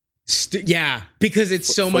 Stupid. Yeah, because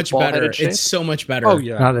it's so much Football-headed better. shape? It's so much better. Oh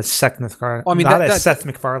yeah. Not as Seth MacFarlane. I mean, not that- as Seth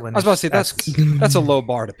MacFarlane. I was about to say that's a low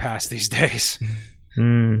bar to pass these days.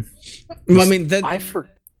 Mm. I mean, I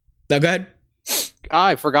no, go ahead.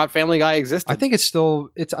 forgot Family Guy existed. I think it's still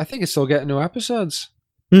getting new episodes.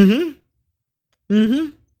 Mm-hmm. Mm-hmm.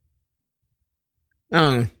 I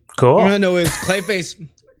don't know. Cool. All I know is Clayface.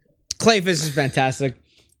 Clayface is fantastic.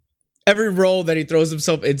 Every role that he throws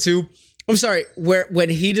himself into. I'm sorry, when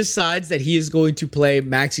he decides that he is going to play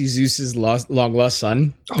Maxie Zeus's long lost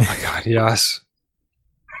son. Oh my god, yes.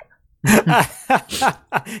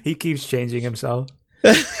 He keeps changing himself,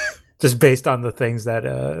 just based on the things that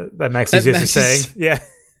Maxie That Zeus is saying. Maxie's- Yeah,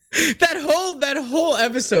 That whole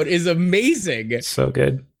episode is amazing. so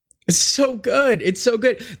good. It's so good. It's so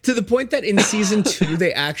good to the point that in season 2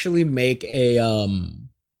 they actually make a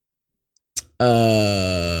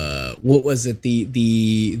what was it,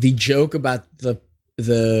 the joke about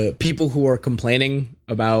the people who are complaining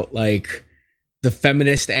about like the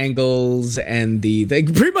feminist angles and the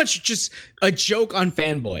pretty much just a joke on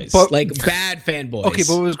fanboys, But- like bad fanboys. Okay,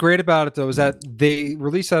 but what was great about it though is that they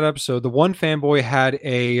released that episode. The one fanboy had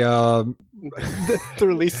a The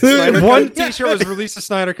release of Snyder one Cut. T-shirt was released the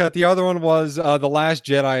Snyder Cut. The other one was The Last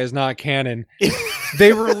Jedi is not canon.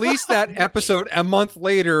 They released that episode a month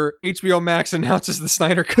later. HBO Max announces the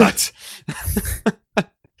Snyder Cut.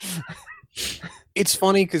 It's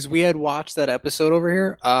funny because we had watched that episode over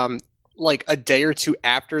here, like a day or two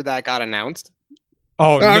after that got announced.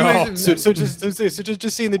 Oh I no! mean, So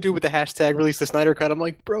just seeing the dude with the hashtag release the Snyder Cut, I'm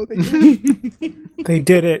like, bro, they did it. They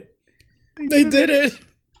did it. They did it.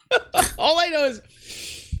 All I know is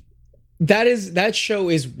that show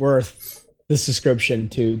is worth the subscription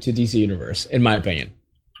to DC Universe, in my opinion.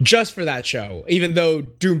 Just for that show, even though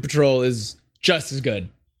Doom Patrol is just as good.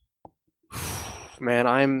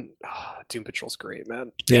 Man, Doom Patrol's great,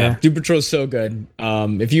 man. Yeah. Doom Patrol is so good.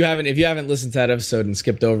 If you haven't listened to that episode and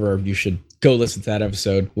skipped over, you should go listen to that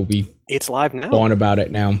episode. We'll be It's live now. on about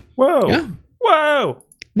it now. Whoa. Yeah. Whoa.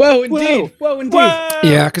 Whoa, indeed. Whoa, indeed. Whoa.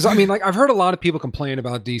 Yeah, because I mean, like I've heard a lot of people complain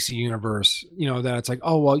about DC Universe. You know that it's like,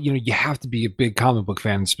 oh well, you know, you have to be a big comic book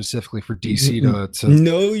fan specifically for DC to.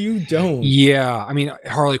 No, you don't. Yeah, I mean,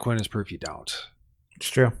 Harley Quinn is proof you don't. It's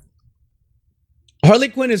true. Harley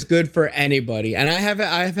Quinn is good for anybody, and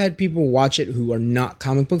I've had people watch it who are not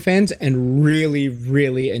comic book fans and really,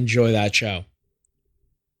 really enjoy that show.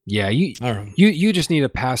 Yeah, you I don't know. you just need a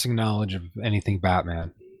passing knowledge of anything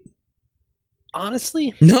Batman.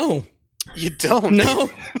 Honestly, No, you don't. no.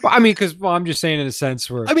 Well, I mean, because I'm just saying in a sense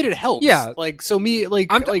where I mean, it helps. Yeah. Like, so me, like,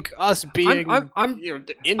 I'm- like us being, I'm you know,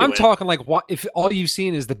 into I'm it. talking like what if all you've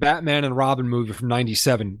seen is the Batman and Robin movie from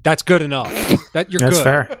 '97? That's good enough. That you're That's good.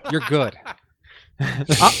 fair. You're good.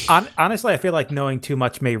 Honestly, I feel like knowing too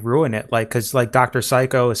much may ruin it. Like, because like Doctor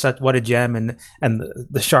Psycho is such what a gem, and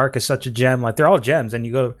the Shark is such a gem. Like, they're all gems, and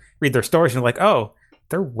you go read their stories, and you're like, oh,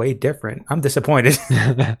 they're way different. I'm disappointed.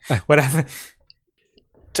 What happened?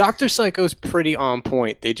 Dr. Psycho's pretty on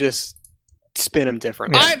point. They just spin him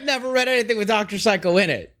different. I've never read anything with Dr. Psycho in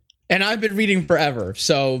it, and I've been reading forever,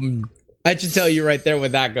 so I should tell you right there where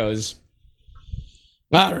that goes.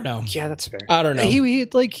 I don't know. Yeah, that's fair. I don't know.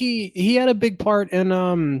 He had a big part in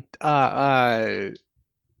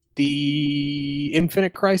the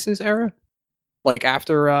Infinite Crisis era, like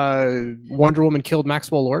after Wonder Woman killed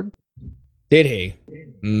Maxwell Lord. Did he?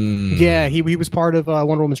 Mm. Yeah, he was part of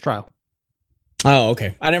Wonder Woman's trial. Oh,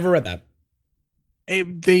 okay. I never read that.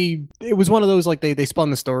 It was one of those, like, they spun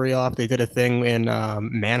the story off. They did a thing in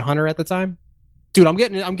Manhunter at the time. Dude, I'm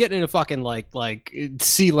getting into fucking like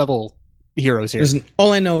sea level heroes here.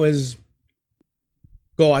 All I know is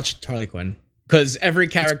go watch Harley Quinn, because every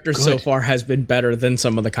character so good. far has been better than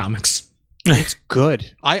some of the comics. It's good.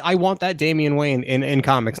 I want that Damian Wayne in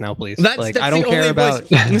comics now, please. That's I don't the care only about. voice,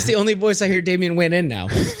 that's the only voice I hear Damian Wayne in now.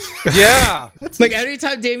 Yeah. Like every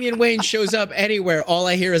time Damian Wayne shows up anywhere, all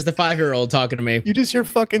I hear is the 5-year-old talking to me. You just hear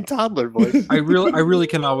fucking toddler voice. I really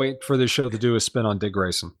cannot wait for this show to do a spin on Dick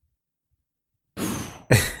Grayson.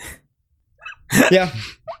 Yeah,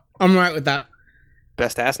 I'm right with that.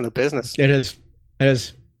 Best ass in the business. It is. It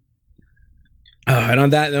is. And on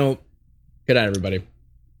that note, good night, everybody.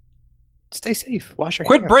 Stay safe. Wash your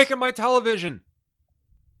Quit hands. breaking my television.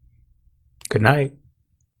 Good night.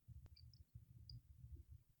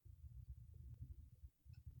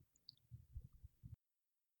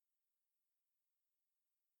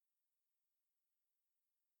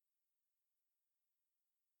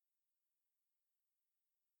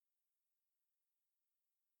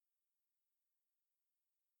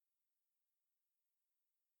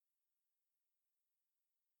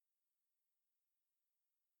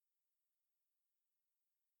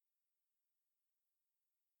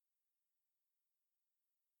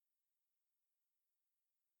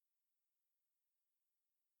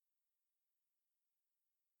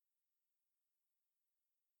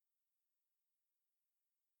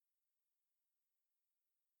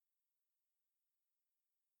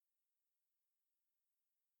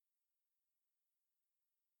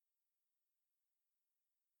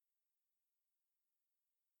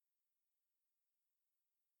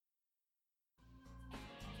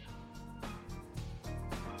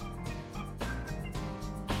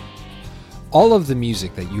 All of the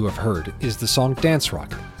music that you have heard is the song Dance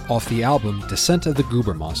Rocket off the album Descent of the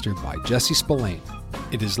Goober Monster by Jesse Spillane.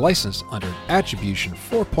 It is licensed under an Attribution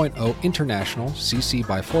 4.0 International CC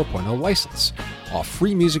by 4.0 license off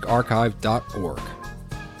freemusicarchive.org.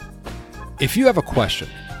 If you have a question,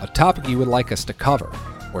 a topic you would like us to cover,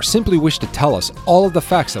 or simply wish to tell us all of the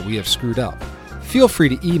facts that we have screwed up, feel free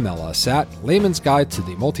to email us at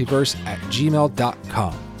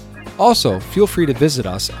laymansguidetothemultiverse@gmail.com. Also, feel free to visit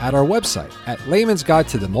us at our website at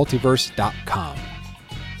laymansguidetothemultiverse.com.